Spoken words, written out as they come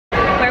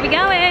are we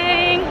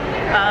going?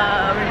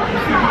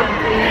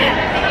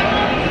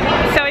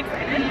 So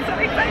excited, so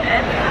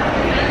excited.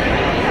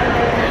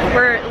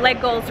 We're leg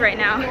goals right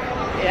now.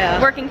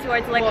 Yeah. Working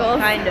towards leg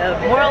goals. Kind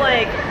of. More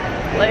like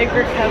leg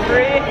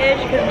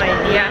recovery-ish because my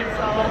knee is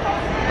all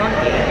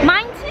funky.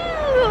 Mine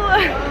too!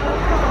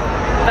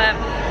 But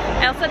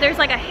also there's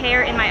like a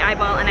hair in my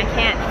eyeball and I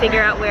can't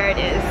figure out where it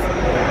is.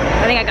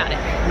 I think I got it.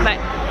 But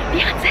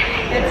Beyonce!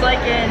 It's like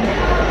in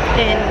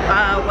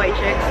White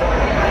Chicks.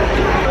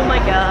 Oh my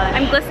god.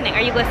 I'm glistening.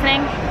 Are you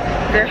glistening?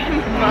 Very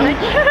much.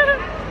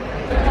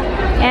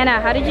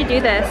 Anna, how did you do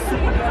this?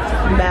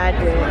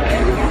 Magic.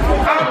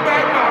 I'm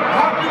back on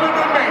popular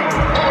domain.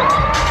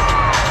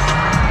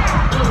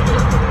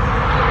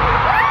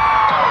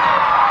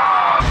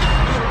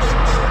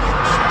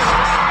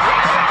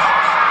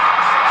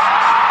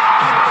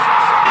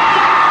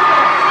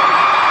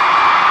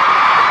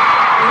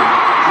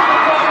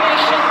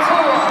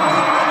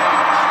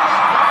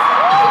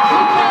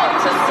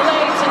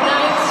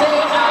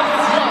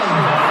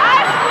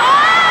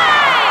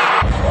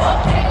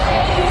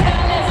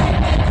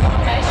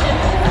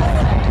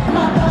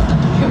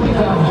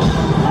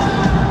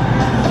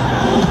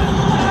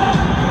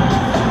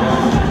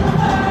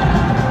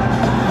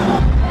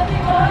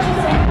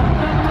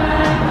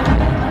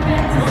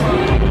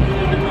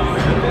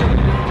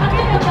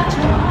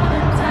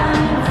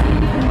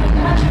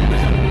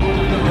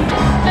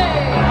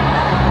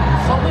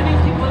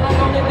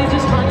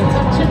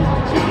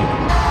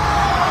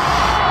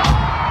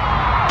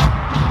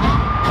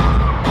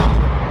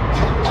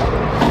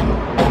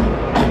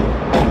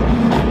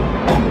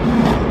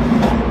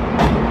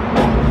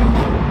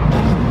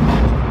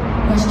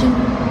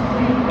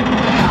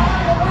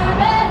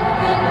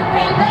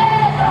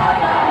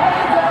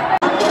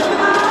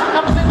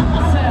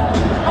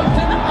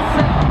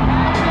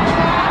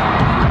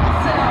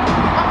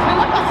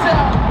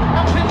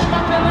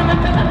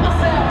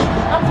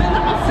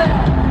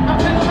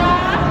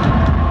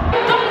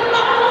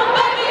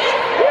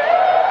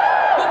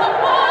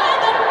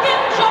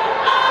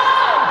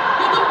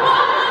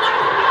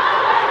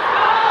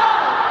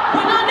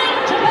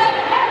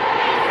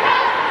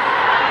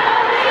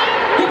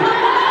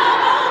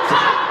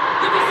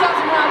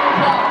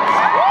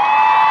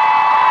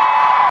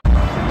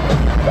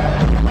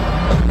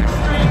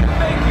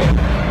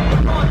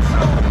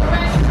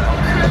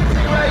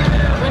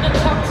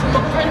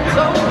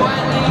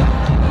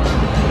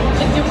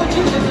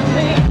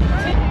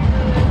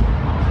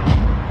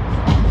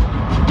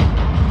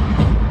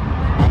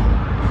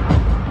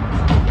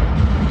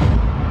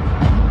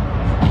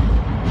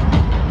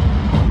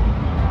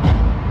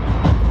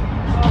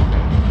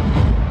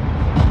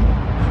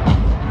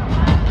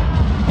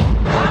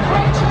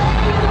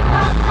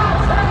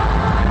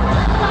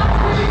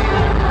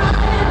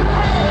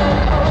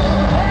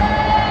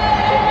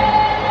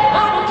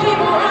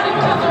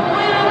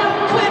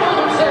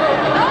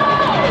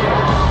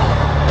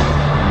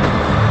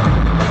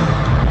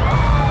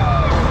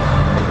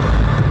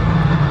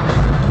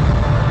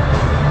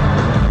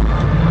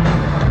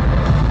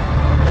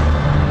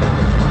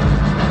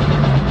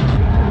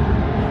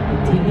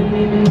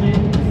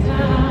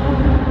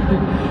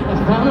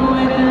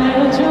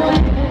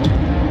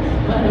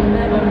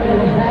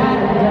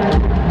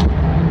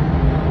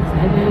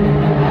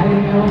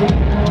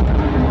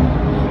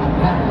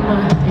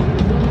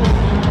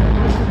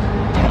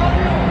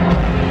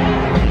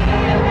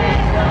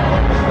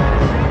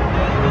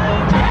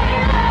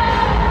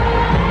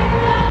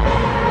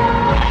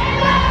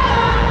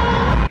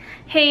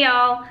 Hey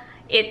y'all,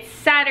 it's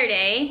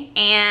Saturday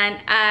and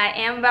I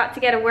am about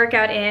to get a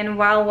workout in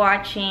while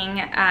watching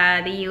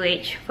the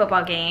UH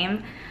football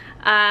game.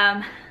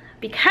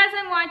 Because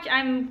I'm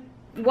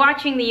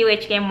watching the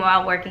UH game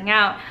while working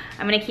out,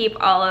 I'm gonna keep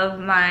all of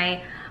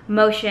my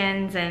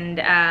motions and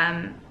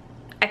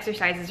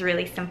exercises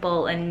really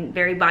simple and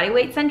very body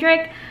weight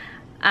centric,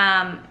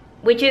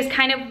 which is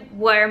kind of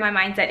where my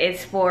mindset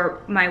is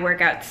for my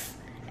workouts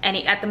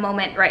at the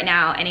moment right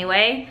now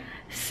anyway.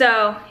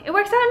 So it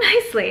works out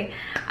nicely.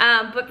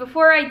 But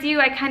before I do,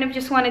 I kind of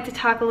just wanted to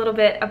talk a little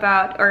bit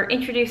about or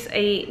introduce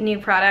a new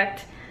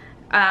product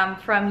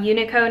from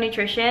Unico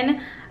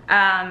Nutrition.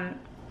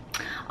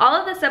 All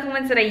of the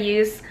supplements that I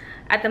use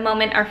at the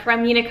moment are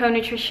from Unico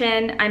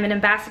Nutrition. I'm an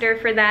ambassador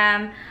for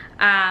them.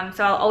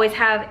 So I'll always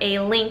have a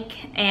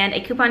link and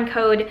a coupon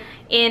code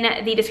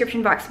in the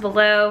description box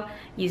below.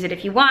 Use it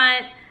if you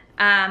want,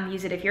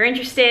 use it if you're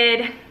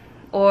interested,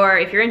 or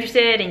if you're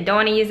interested and don't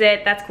want to use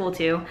it, that's cool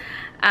too.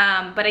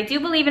 But I do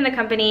believe in the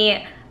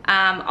company.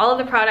 All of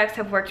the products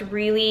have worked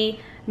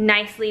really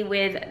nicely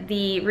with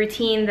the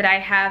routine that I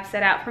have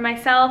set out for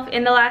myself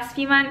in the last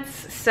few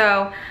months.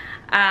 So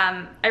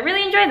I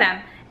really enjoy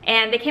them.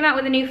 And they came out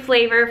with a new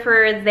flavor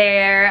for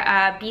their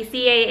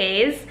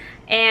BCAAs,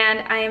 and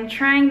I am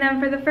trying them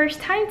for the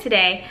first time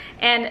today.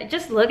 And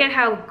just look at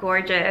how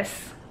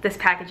gorgeous this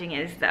packaging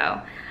is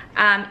though.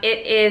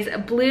 It is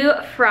blue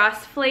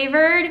frost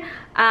flavored.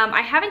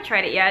 I haven't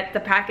tried it yet. The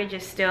package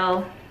is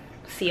still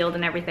sealed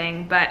and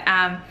everything, but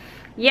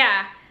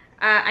yeah,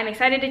 I'm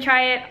excited to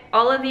try it.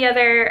 All of the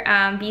other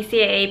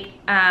BCAA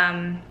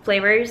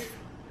flavors,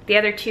 the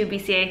other 2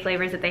 BCAA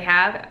flavors that they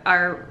have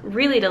are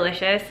really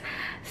delicious.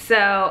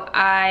 So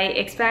I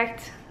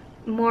expect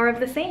more of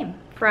the same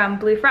from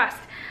Blue Frost.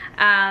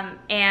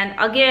 And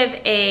I'll give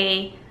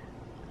a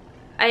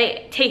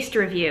taste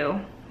review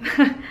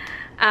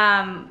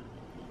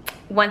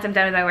once I'm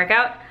done with my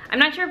workout. I'm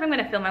not sure if I'm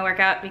gonna film my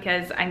workout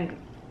because I'm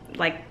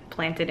like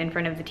planted in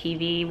front of the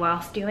TV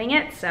whilst doing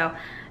it, so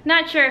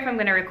not sure if I'm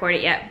gonna record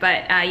it yet,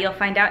 but you'll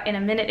find out in a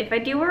minute if I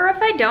do or if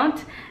I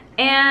don't.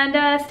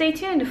 And stay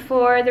tuned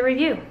for the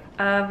review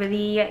of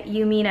the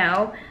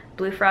Ivannah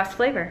Blue Frost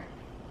flavor.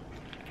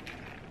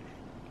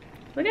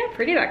 Look how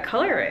pretty that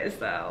color is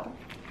though.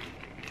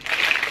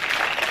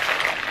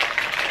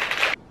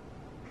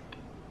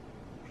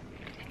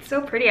 It's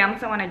so pretty, I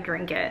almost don't want to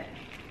drink it.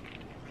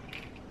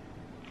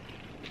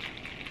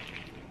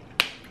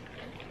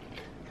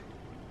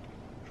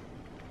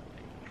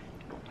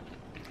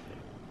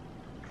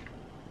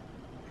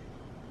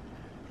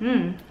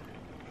 Do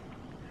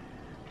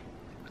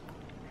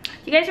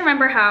you guys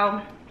remember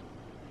how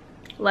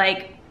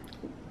like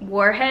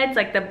Warheads,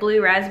 like the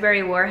blue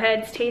raspberry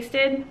Warheads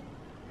tasted?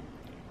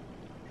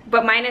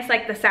 But minus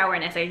like the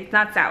sourness. Like, it's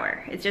not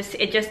sour. It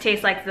just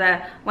tastes like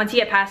the, once you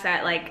get past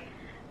that like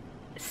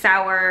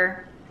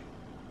sour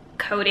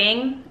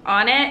coating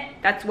on it,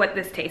 that's what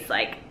this tastes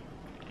like.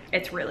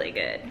 It's really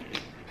good.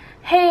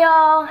 Hey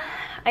y'all,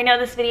 I know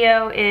this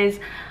video is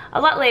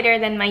a lot later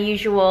than my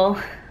usual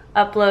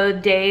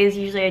upload days.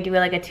 Usually I do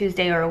like a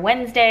Tuesday or a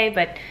Wednesday,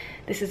 but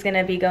this is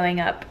gonna be going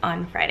up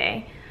on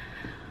Friday.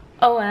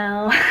 Oh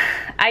well.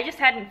 I just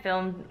hadn't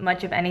filmed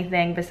much of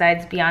anything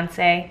besides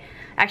Beyonce.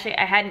 Actually,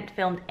 I hadn't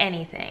filmed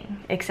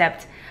anything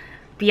except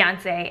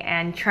Beyonce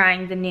and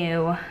trying the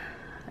new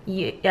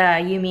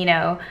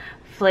Ivannah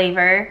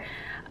flavor.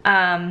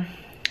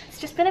 It's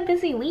just been a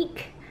busy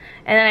week.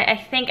 And I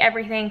think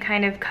everything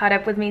kind of caught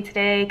up with me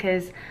today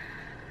because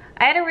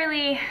I had a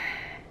really,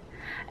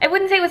 I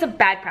wouldn't say it was a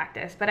bad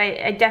practice, but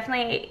I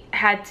definitely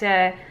had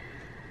to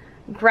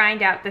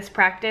grind out this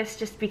practice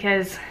just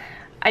because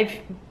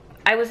I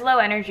was low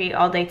energy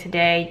all day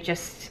today,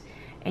 just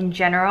in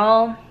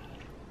general.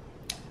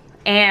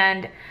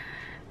 And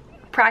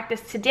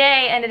practice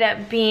today ended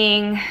up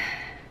being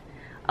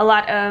a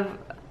lot of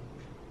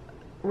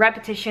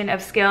repetition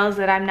of skills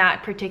that I'm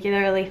not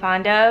particularly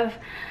fond of,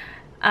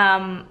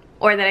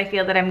 or that I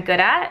feel that I'm good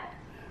at.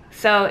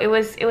 So it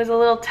was a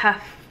little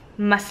tough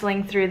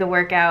muscling through the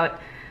workout,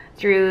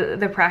 through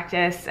the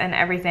practice and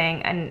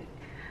everything. And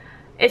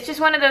it's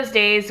just one of those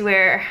days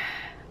where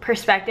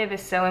perspective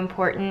is so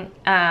important,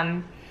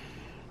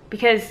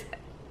 because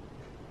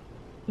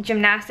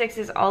gymnastics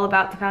is all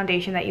about the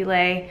foundation that you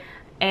lay,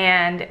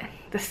 and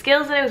the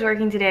skills that I was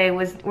working today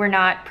were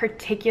not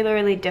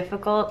particularly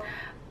difficult,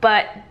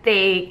 but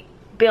they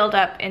build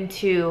up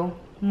into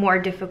more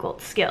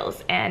difficult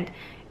skills, and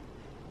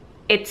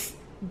it's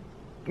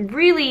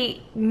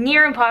really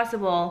near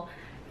impossible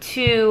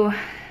to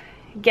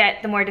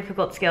get the more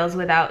difficult skills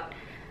without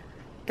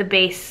the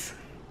base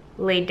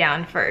laid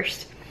down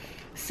first.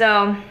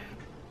 So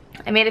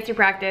I made it through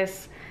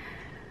practice,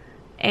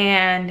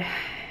 and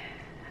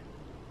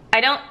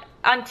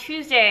on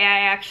Tuesday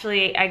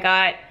I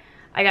got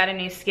a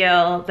new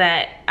skill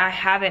that I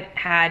haven't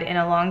had in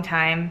a long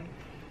time.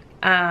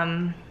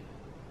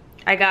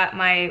 I got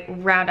my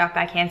round off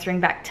back handspring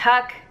back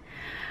tuck.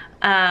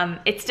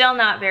 It's still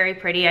not very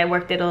pretty. I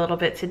worked it a little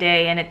bit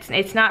today, and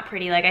it's not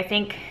pretty. Like, I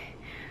think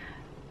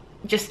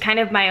just kind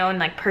of my own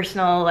like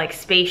personal like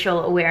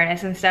spatial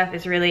awareness and stuff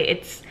is really,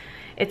 it's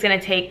gonna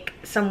take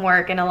some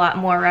work and a lot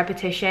more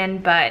repetition,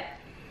 but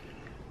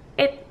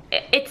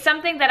it's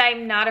something that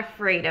I'm not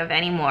afraid of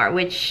anymore,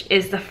 which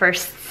is the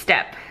first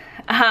step.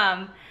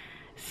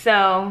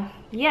 So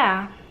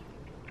yeah,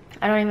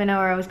 I don't even know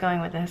where I was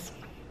going with this.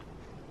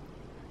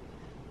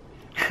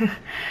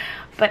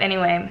 But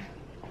anyway,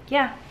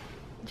 yeah,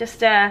 just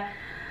the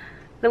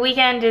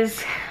weekend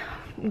is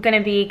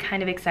gonna be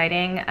kind of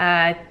exciting.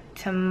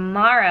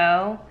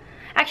 Tomorrow,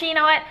 actually, you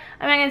know what?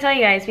 I'm not gonna tell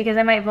you guys because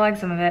I might vlog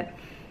some of it.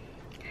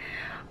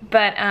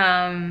 But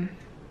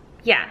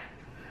yeah,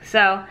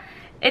 so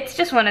it's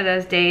just one of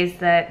those days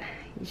that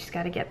you just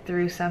gotta get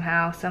through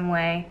somehow, some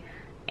way,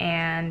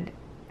 and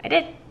I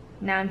did.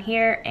 Now I'm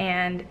here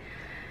and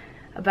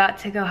about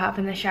to go hop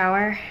in the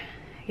shower,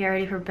 get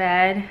ready for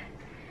bed,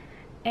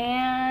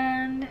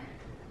 and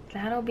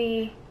that'll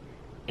be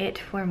it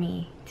for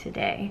me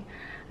today.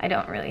 I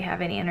don't really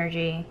have any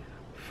energy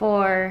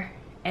for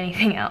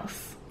anything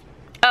else.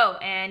 Oh,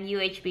 and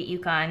UH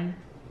beat UConn.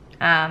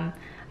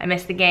 I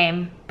missed the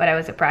game, but I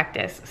was at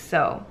practice,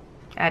 so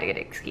I had a good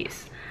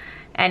excuse.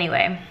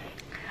 Anyway,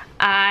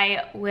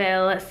 I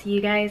will see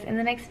you guys in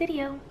the next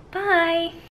video. Bye!